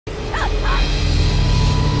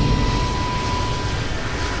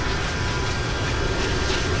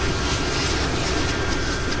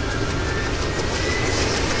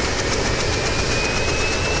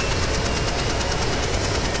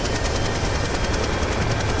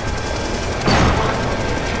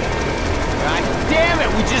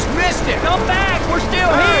lost it! Come back! We're still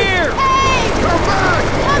here! Hey! Come back!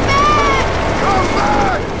 Come back! Come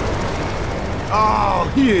back!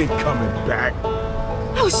 Oh, he ain't coming back.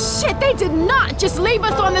 Oh shit, they did not just leave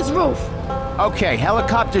us on this roof! Okay,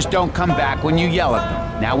 helicopters don't come back when you yell at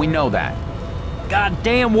them. Now we know that.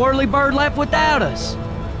 Goddamn whirlybird left without us.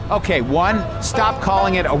 Okay, 1, stop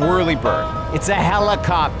calling it a whirlybird. It's a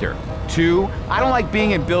helicopter. 2, I don't like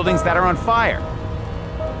being in buildings that are on fire.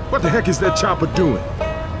 What the heck is that chopper doing?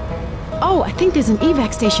 Oh, I think there's an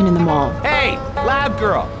evac station in the mall. Hey, lab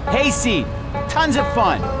girl, hazy, tons of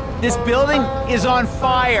fun. This building is on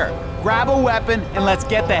fire. Grab a weapon and let's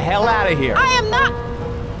get the hell out of here. I am not.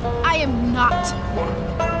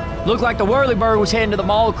 Looked like the whirlybird was heading to the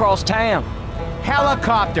mall across town.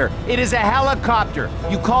 Helicopter. It is a helicopter.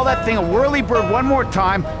 You call that thing a whirlybird one more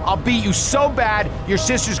time, I'll beat you so bad, your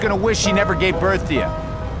sister's gonna wish she never gave birth to you.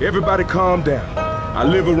 Everybody calm down. I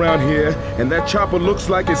live around here, and that chopper looks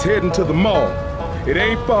like it's heading to the mall. It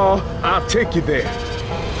ain't far. I'll take you there.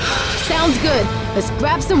 Sounds good. Let's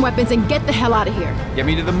grab some weapons and get the hell out of here. Get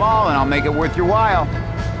me to the mall and I'll make it worth your while.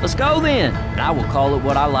 Let's go then. And I will call it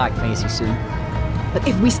what I like, Fancy Sue. But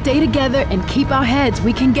if we stay together and keep our heads,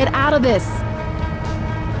 we can get out of this.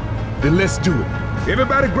 Then let's do it.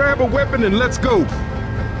 Everybody grab a weapon and let's go.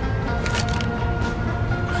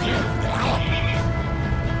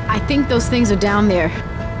 I think those things are down there.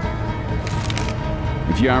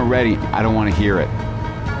 If you aren't ready, I don't want to hear it.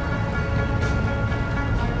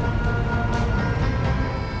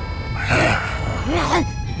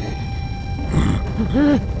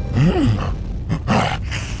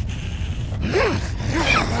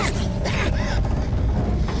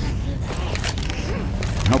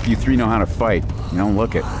 I hope you three know how to fight. You don't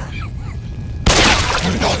look it.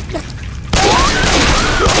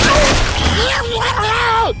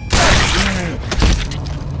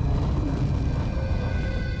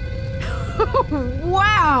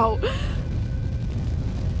 Wow!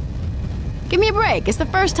 Give me a break. It's the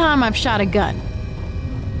first time I've shot a gun.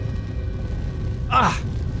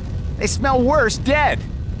 They smell worse dead.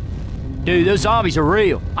 Dude, those zombies are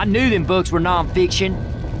real. I knew them books were non-fiction.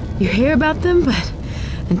 You hear about them, but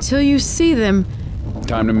until you see them...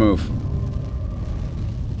 Time to move.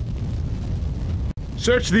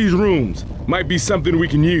 Search these rooms. Might be something we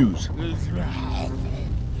can use.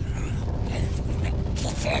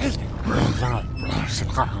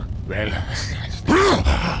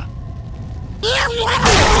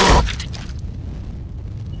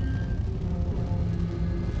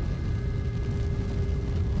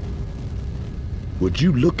 Would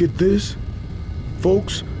you look at this?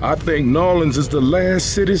 Folks, I think New Orleans is the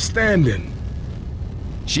last city standing.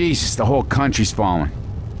 Jesus, the whole country's falling.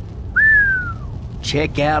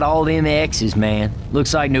 Check out all them X's, man.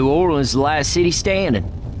 Looks like New Orleans is the last city standing.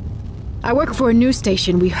 I work for a news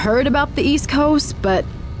station. We heard about the East Coast, but...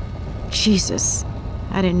 Jesus,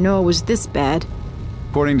 I didn't know it was this bad.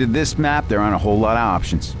 According to this map, there aren't a whole lot of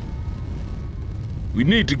options. We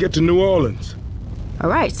need to get to New Orleans. All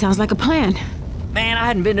right, sounds like a plan. Man, I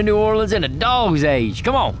hadn't been to New Orleans in a dog's age.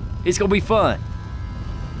 Come on, it's gonna be fun.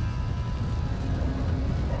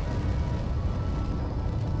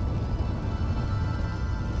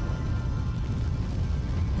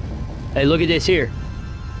 Hey, look at this here.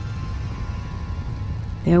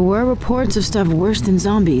 There were reports of stuff worse than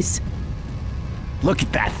zombies. Look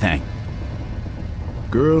at that thing.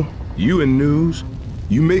 Girl, you in news?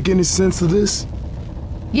 You make any sense of this?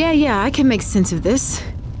 Yeah, I can make sense of this.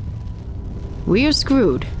 We're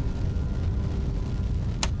screwed.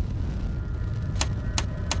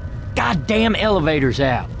 Goddamn elevator's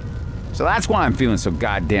out. So that's why I'm feeling so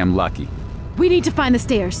goddamn lucky. We need to find the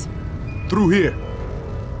stairs. Through here.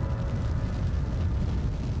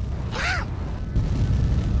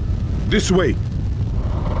 This way.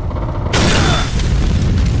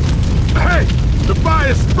 Hey! The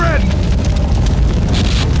fire's spreading!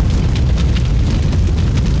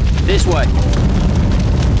 This way.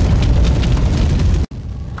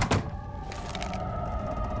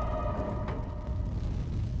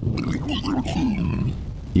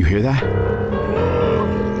 You hear that?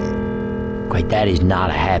 Wait, that is not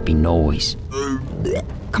a happy noise.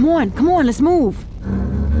 Come on, let's move.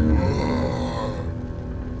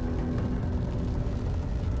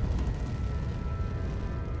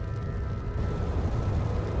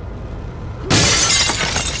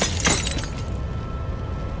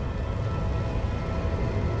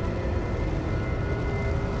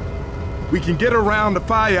 We can get around the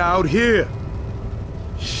fire out here.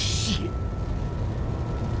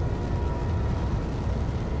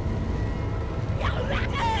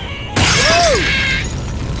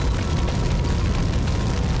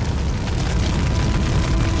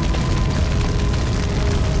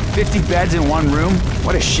 50 beds in one room?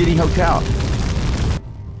 What a shitty hotel.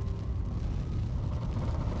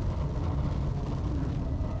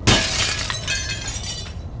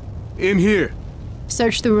 In here.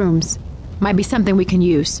 Search the rooms. Might be something we can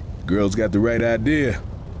use. Girl's got the right idea.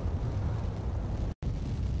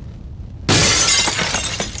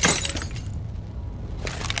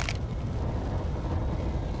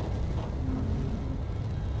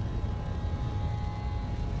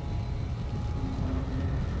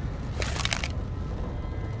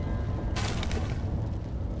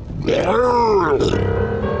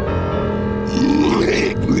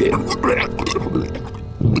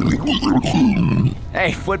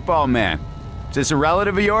 Hey, football man. Is this a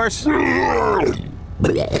relative of yours?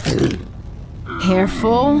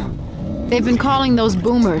 Careful. They've been calling those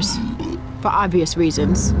boomers. For obvious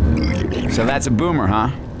reasons. So that's a boomer, huh?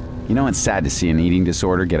 You know it's sad to see an eating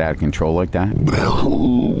disorder get out of control like that?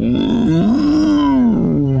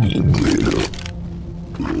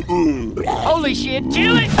 Holy shit,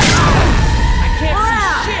 chill it! I can't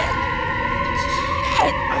see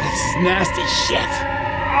shit! This is nasty shit.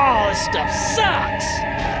 Oh, this stuff sucks!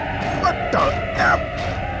 What the F?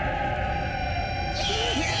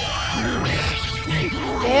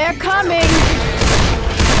 They're coming!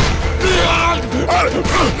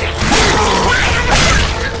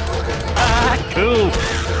 Cool.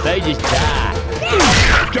 They just die.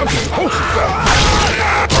 Jumping horses.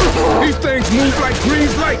 These things move like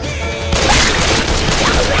green light.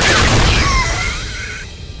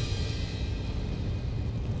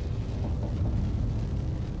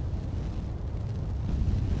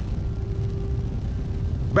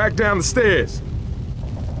 Back down the stairs.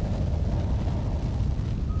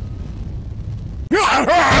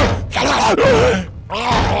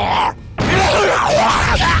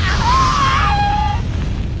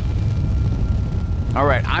 All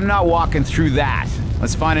right, I'm not walking through that.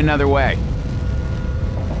 Let's find another way.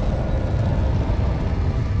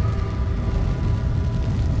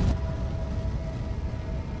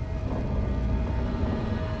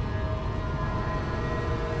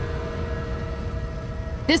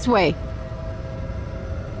 This way.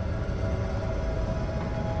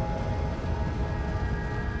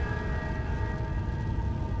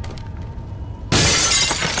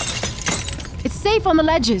 It's safe on the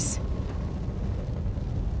ledges.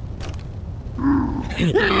 I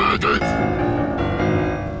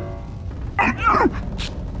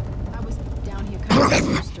was down here covering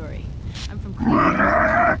your story. I'm from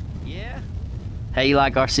Cleveland. Yeah? How you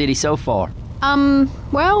like our city so far?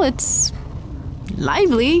 Well, it's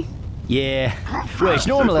lively. Yeah. Well, it's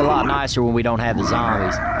normally a lot nicer when we don't have the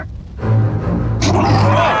zombies.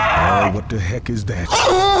 Oh, what the heck is that?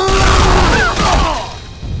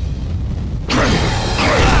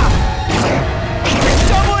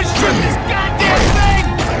 Someone shoot this goddamn thing!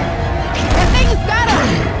 That thing has got him!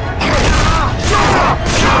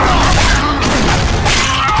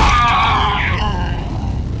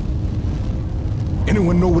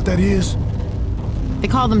 Anyone know what that is? They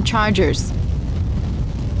call them chargers.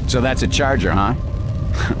 So that's a charger, huh?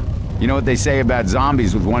 You know what they say about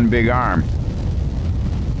zombies with one big arm?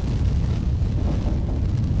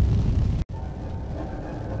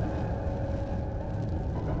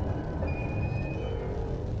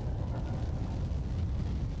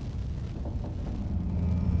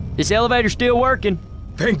 This elevator's still working.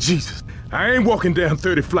 Thank Jesus. I ain't walking down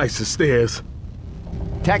 30 flights of stairs.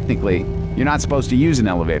 Technically, you're not supposed to use an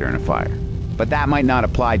elevator in a fire. But that might not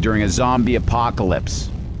apply during a zombie apocalypse.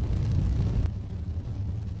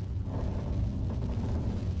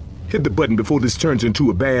 Hit the button before this turns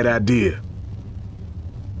into a bad idea.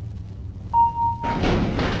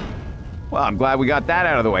 Well, I'm glad we got that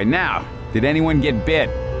out of the way. Now, did anyone get bit?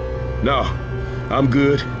 No, I'm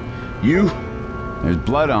good. You? There's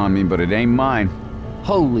blood on me, but it ain't mine.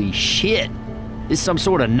 Holy shit. This some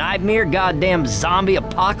sort of nightmare, goddamn zombie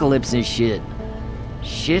apocalypse and shit.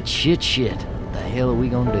 Shit. What the hell are we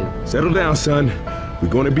gonna do? Settle down, son. We're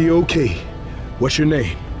gonna be okay. What's your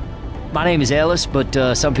name? My name is Ellis,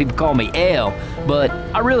 but some people call me L. But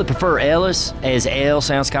I really prefer Ellis, as L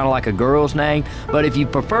sounds kind of like a girl's name. But if you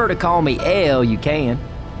prefer to call me L, you can.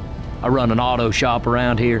 I run an auto shop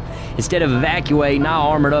around here. Instead of evacuating, I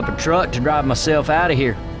armored up a truck to drive myself out of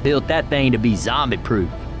here. Built that thing to be zombie-proof.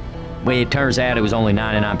 Well, it turns out it was only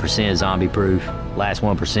 99% zombie-proof. Last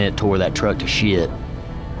 1% tore that truck to shit.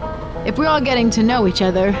 If we're all getting to know each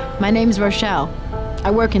other, my name's Rochelle. I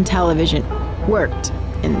work in television. Worked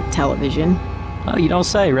in television. Oh, you don't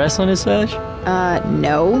say, wrestling and such?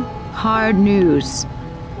 No. Hard news.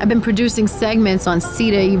 I've been producing segments on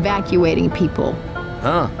CETA evacuating people.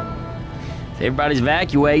 Huh. If everybody's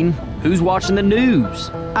evacuating, Who's watching the news?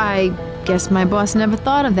 I guess my boss never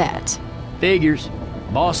thought of that. Figures.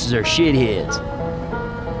 Bosses are shitheads.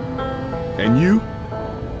 And you?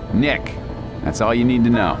 Nick. That's all you need to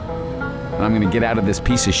know. And I'm gonna get out of this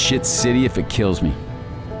piece of shit city if it kills me.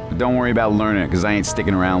 But don't worry about learning it, because I ain't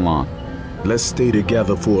sticking around long. Let's stay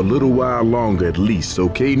together for a little while longer at least,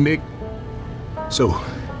 okay, Nick? So,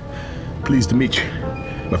 pleased to meet you.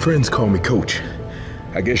 My friends call me Coach.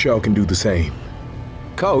 I guess y'all can do the same.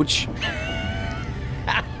 Coach?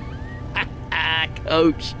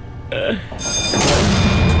 Coach.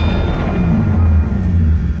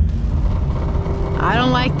 I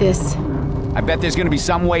don't like this. I bet there's gonna be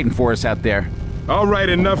something waiting for us out there. All right,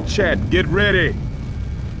 enough chat. Get ready.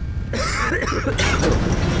 The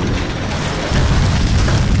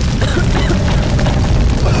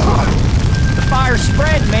fire's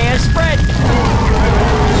spreading, man, spreading.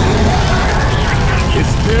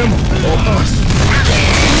 It's them or us.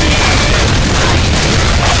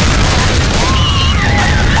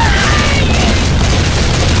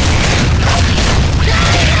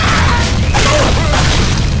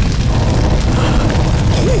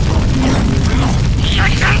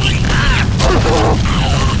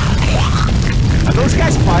 Are those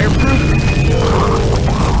guys fireproof?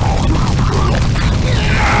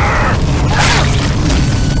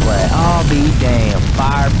 Well, I'll be damned.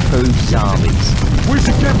 Fireproof zombies. We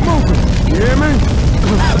should get moving. You hear me?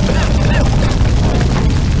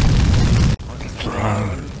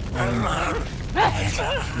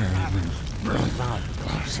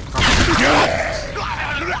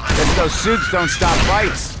 Guess those suits don't stop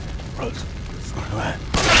fights.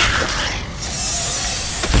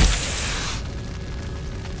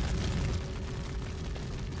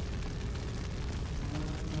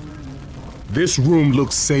 This room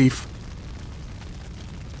looks safe.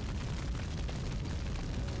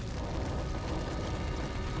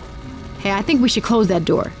 Hey, I think we should close that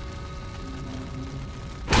door.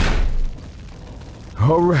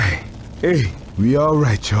 All right. Hey, we all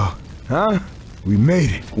right, y'all. Huh? We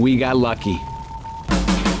made it. We got lucky.